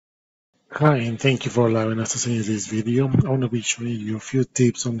Hi, and thank you for allowing us to see this video. I want to be showing you a few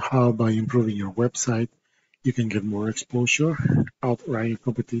tips on how by improving your website you can get more exposure, outright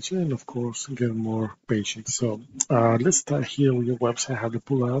competition, and of course get more patients. So let's start here with your website, how to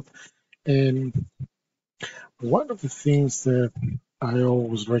pull out. And one of the things that I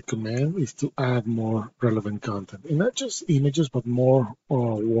always recommend is to add more relevant content, and not just images, but more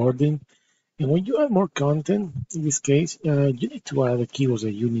wording. And when you add more content, in this case, you need to add the keywords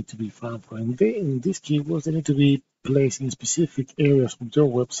that you need to be found for. And these keywords, they need to be placed in specific areas of your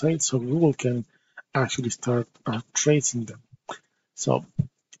website so Google can actually start tracing them. So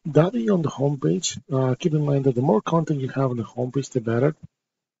that being on the homepage, keep in mind that the more content you have on the homepage, the better.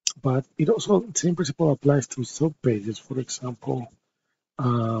 But it also, the same principle applies to sub pages. For example,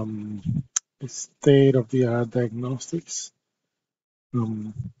 um, state-of-the-art diagnostics.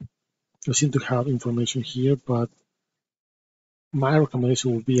 Um, you seem to have information here, but my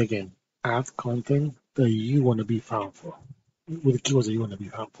recommendation would be again, add content that you want to be found for, with the keywords that you want to be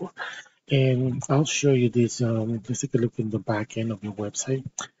found for. And I'll show you this. Let's take a look in the back end of your website.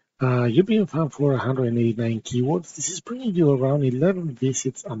 You're being found for 189 keywords. This is bringing you around 11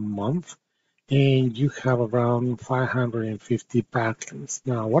 visits a month, and you have around 550 backlinks.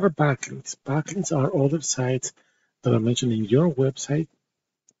 Now, what are backlinks? Backlinks are other sites that are mentioned in your website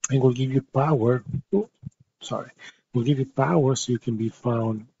and will give you power. Sorry, will give you power so you can be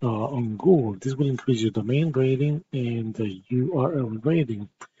found on Google. This will increase your domain rating and the URL rating.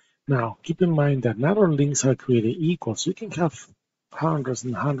 Now, keep in mind that not all links are created equal, so you can have hundreds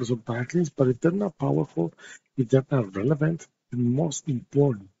and hundreds of backlinks, but if they're not powerful, if they're not relevant, and most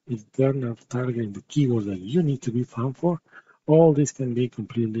important, if they're not targeting the keywords that you need to be found for, all this can be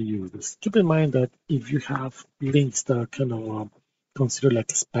completely useless. Keep in mind that if you have links that are kind of considered like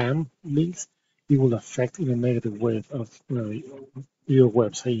spam links, it will affect in a negative way of your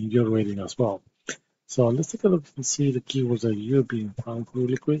website and your rating as well. So let's take a look and see the keywords that you're being found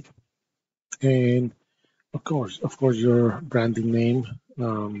really quick. And of course, your branding name.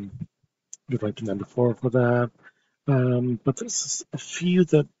 You're ranking number 4 for that. But there's a few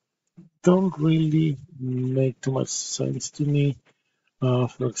that don't really make too much sense to me.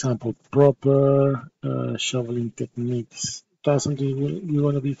 For example, proper shoveling techniques. That's something you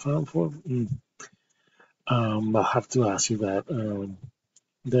want to be found for? I'll have to ask you that.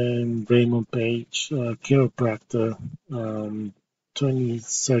 Then Raymond page, chiropractor, 20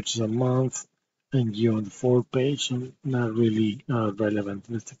 searches a month, and you on the fourth page, and not really relevant.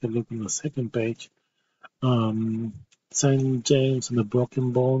 Let's take a look on the second page. Um, St. James and the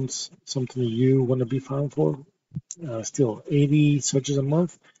Broken Bones, something that you want to be found for. Still 80 searches a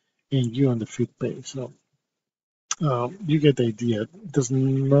month, and you on the fifth page. So you get the idea. There's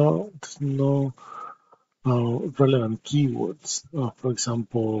no relevant keywords. For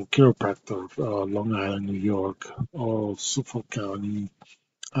example, chiropractor, Long Island, New York, or Suffolk County,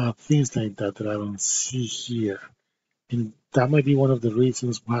 things like that that I don't see here. And that might be one of the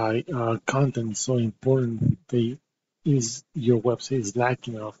reasons why content is so important. Is your website is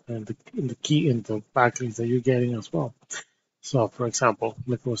lacking of and the key in the backlinks that you're getting as well. So, for example,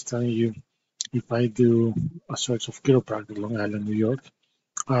 like I was telling you, if I do a search of chiropractor, Long Island, New York,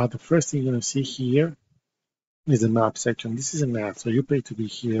 the first thing you're gonna see here is the map section. This is an ad, so you pay to be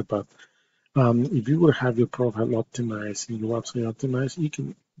here, but if you would have your profile optimized and your website optimized, you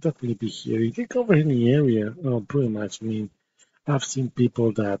can definitely be here. You can cover any area, pretty much. I mean, I've seen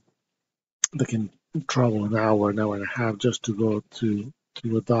people that can travel an hour and a half just to go to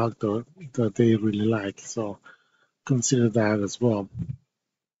a doctor that they really like. So consider that as well.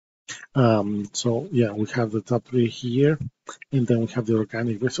 So yeah, we have the top 3 here, and then we have the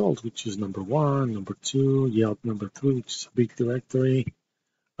organic results, which is number 1, number 2, Yelp number 3, which is a big directory.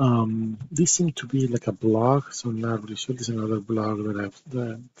 This seems to be like a blog, so I'm not really sure. This is another blog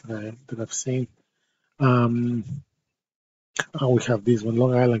that I've seen. We have this one,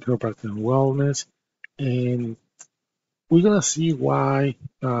 Long Island Chiropractic and Wellness, and we're gonna see why.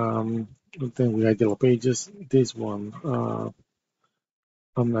 Then we have Yellow Pages. This one,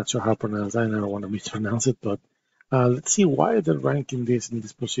 I'm not sure how to pronounce. I don't want to mispronounce it, but let's see why they're ranking this in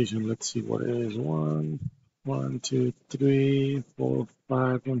this position. Let's see what it is. One, two, three, four,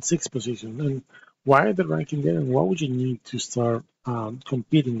 five, and 6 position. And why are they ranking there? And what would you need to start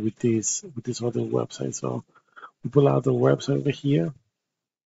competing with this other website? So we pull out the website over here,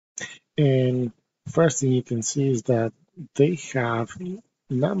 and first thing you can see is that they have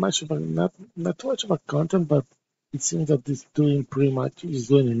not too much of a content, but it seems that it's doing pretty much is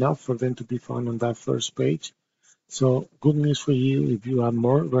doing enough for them to be found on that first page. So good news for you. If you have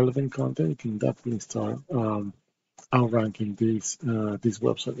more relevant content, you can definitely start outranking this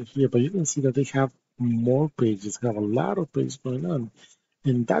website here. But you can see that they have more pages, have a lot of pages going on,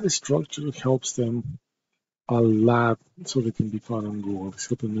 and that structure helps them a lot, so they can be found on Google. It's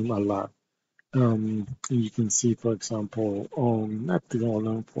helping them a lot. And you can see, for example, on not the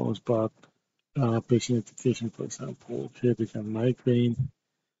online forms, but patient education, for example, here they have migraine.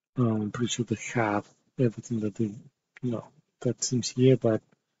 I'm pretty sure they have everything that they, that seems here, but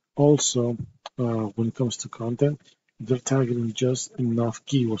also when it comes to content, they're targeting just enough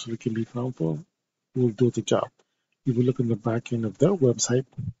keywords so they can be found for, will do the job. If we look in the back end of their website,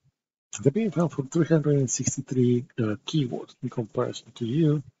 they're being found for 363 keywords in comparison to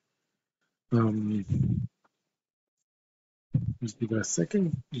you. Just give it a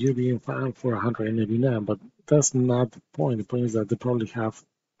second. You're being found for 189, but that's not the point. The point is that they probably have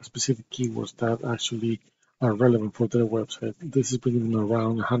specific keywords that actually are relevant for their website. This is bringing them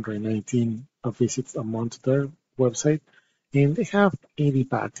around 119 visits a month to their website, and they have 80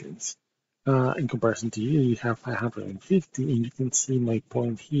 backlinks. In comparison to you, you have 550, and you can see my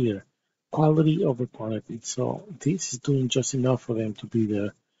point here: quality over quantity. So this is doing just enough for them to be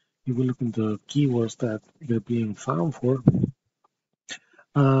there. If we look at the keywords that they're being found for,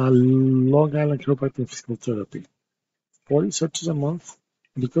 Long Island Chiropractic and Physical Therapy, 40 searches a month.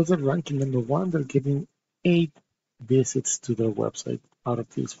 Because they're ranking #1, they're getting 8 visits to their website out of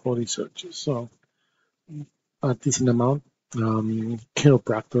these 40 searches. So a decent amount.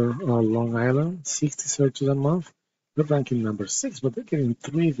 Chiropractor, Long Island, 60 searches a month. They're ranking #6, but they're getting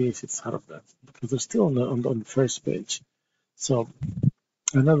 3 visits out of that because they're still on the first page. So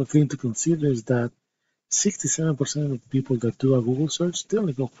another thing to consider is that 67% of people that do a Google search, they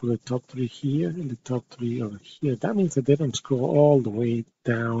only go for the top 3 here and the top 3 over here. That means that they don't scroll all the way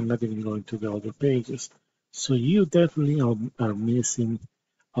down, not even going to the other pages. So you definitely are missing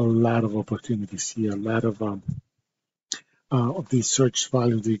a lot of opportunities here, a lot of these search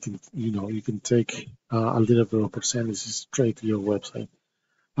values that you can take a little bit of percentage straight to your website.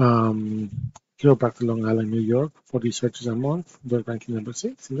 Chiropractor Long Island, New York, 40 searches a month. They're ranking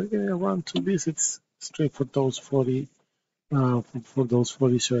 #6, and they're getting around 2 visits straight for those 40 for those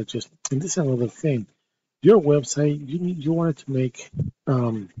 40 searches. And this is another thing. Your website, you want it to make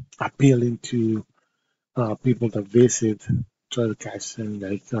appealing to people that visit, try to catch them,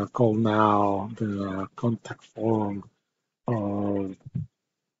 like call now, the contact form, or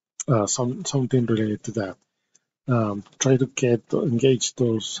something related to that. Try to engage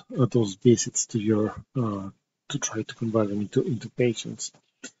those visits to your to try to convert them into patients.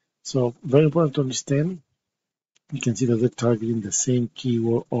 So very important to understand. You can see that they're targeting the same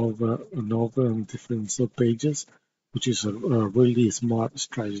keyword over and over on different sub pages, which is a really smart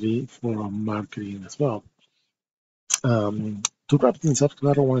strategy for marketing as well. To wrap things up,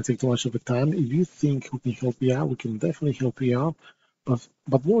 I don't want to take too much of the time. If you think we can help you out, we can definitely help you out.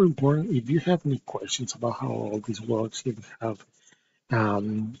 But more important, if you have any questions about how all this works, if you have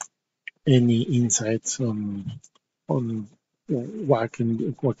any insights on what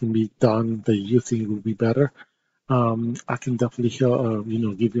can be done that you think will be better, I can definitely help,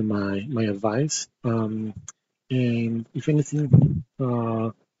 give you my advice. And if anything,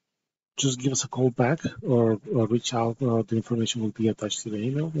 just give us a call back or reach out. The information will be attached to the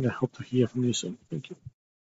email, and I hope to hear from you soon. Thank you.